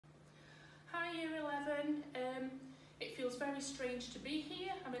It feels very strange to be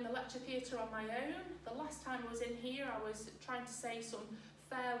here. I'm in the lecture theatre on my own. The last time I was in here, I was trying to say some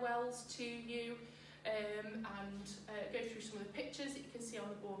farewells to you and go through some of the pictures that you can see on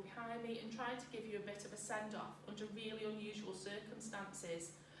the board behind me and trying to give you a bit of a send-off under really unusual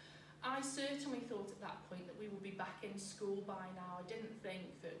circumstances. I certainly thought at that point that we would be back in school by now. I didn't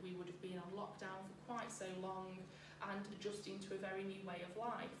think that we would have been on lockdown for quite so long and adjusting to a very new way of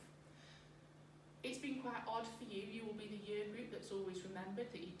life. It's been quite odd for you. You will be the year group that's always remembered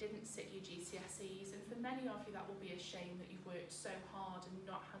that you didn't sit your GCSEs, and for many of you that will be a shame that you've worked so hard and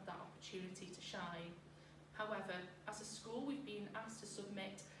not had that opportunity to shine. However, as a school we've been asked to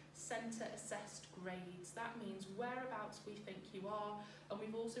submit centre assessed grades. That means whereabouts we think you are, and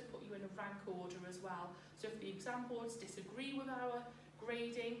we've also put you in a rank order as well. So if the exam boards disagree with our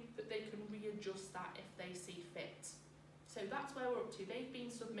grading, that they can readjust that if they see fit. So that's where we're up to. They've been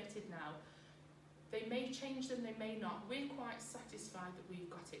submitted now. They may change them, they may not. We're quite satisfied that we've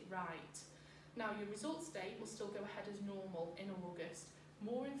got it right. Now your results day will still go ahead as normal in August.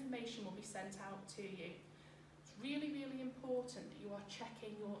 More information will be sent out to you. It's really, really important that you are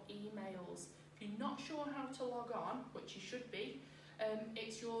checking your emails. If you're not sure how to log on, which you should be,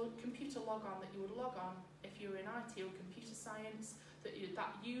 it's your computer log on that you would log on if you're in IT or computer science, that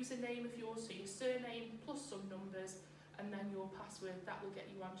username of yours, so your surname plus some numbers, and then your password, that will get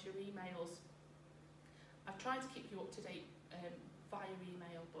you onto your emails. I've tried to keep you up to date via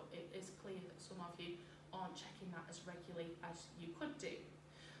email, but it is clear that some of you aren't checking that as regularly as you could do.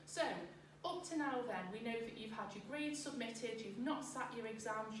 So, up to now then, we know that you've had your grades submitted, you've not sat your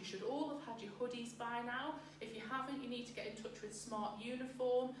exams, you should all have had your hoodies by now. If you haven't, you need to get in touch with Smart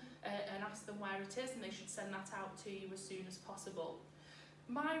Uniform and ask them where it is, and they should send that out to you as soon as possible.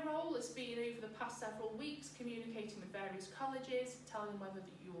 My role has been over the past several weeks communicating with various colleges, telling them whether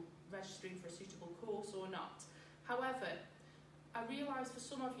you're registering for a suitable course or not. However, I realise for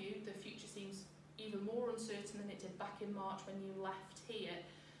some of you the future seems even more uncertain than it did back in March when you left here.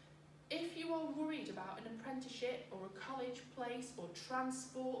 If you are worried about an apprenticeship or a college place or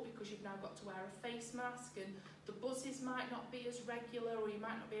transport because you've now got to wear a face mask and the buses might not be as regular, or you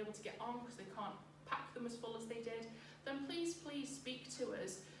might not be able to get on because they can't pack them as full as they did, then please speak to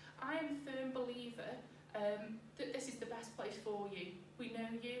us. I am a firm believer that this is the best place for you. We know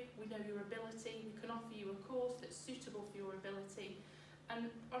your ability, we can offer you a course that's suitable for your ability, and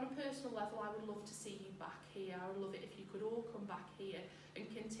on a personal level I would love to see you back here. I would love it if you could all come back here and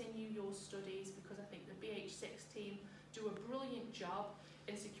continue your studies, because I think the BH6 team do a brilliant job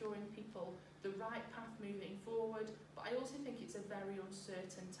in securing people the right path moving forward, but I also think it's a very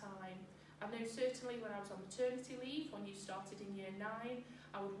uncertain time. I know certainly when I was on maternity leave, when you started in year 9,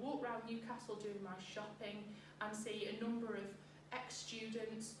 I would walk around Newcastle doing my shopping and see a number of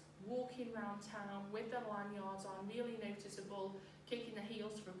ex-students walking around town with their lanyards on, really noticeable, kicking their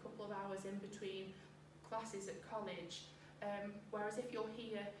heels for a couple of hours in between classes at college. Whereas if you're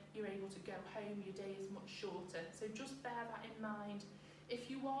here, you're able to go home, your day is much shorter. So just bear that in mind. If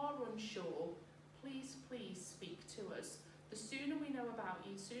you are unsure, please speak to us. The sooner we know about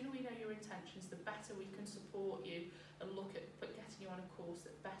you, the sooner we know your intentions, the better we can support you and look at getting you on a course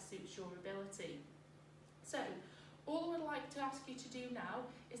that best suits your ability. So, all I would like to ask you to do now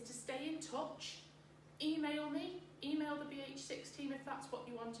is to stay in touch. Email me, email the BH6 team if that's what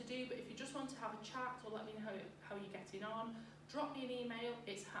you want to do, but if you just want to have a chat or let me know how you're getting on, drop me an email.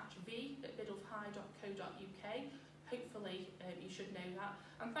 It's hatchv@biddulphigh.co.uk. Hopefully you should know that,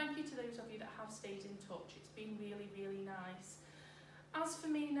 and thank you to those of you that have stayed in touch. It's been really, really nice. As for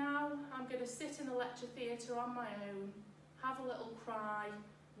me now, I'm going to sit in the lecture theatre on my own, have a little cry,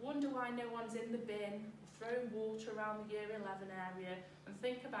 wonder why no one's in the bin, throwing water around the year 11 area, and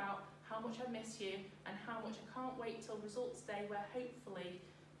think about how much I miss you and how much I can't wait till results day, where hopefully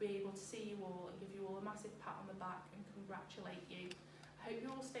we'll be able to see you all and give you all a massive pat on the back and congratulate you. I hope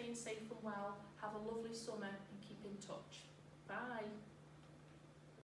you're all staying safe and well. Have a lovely summer and keep in touch. Bye.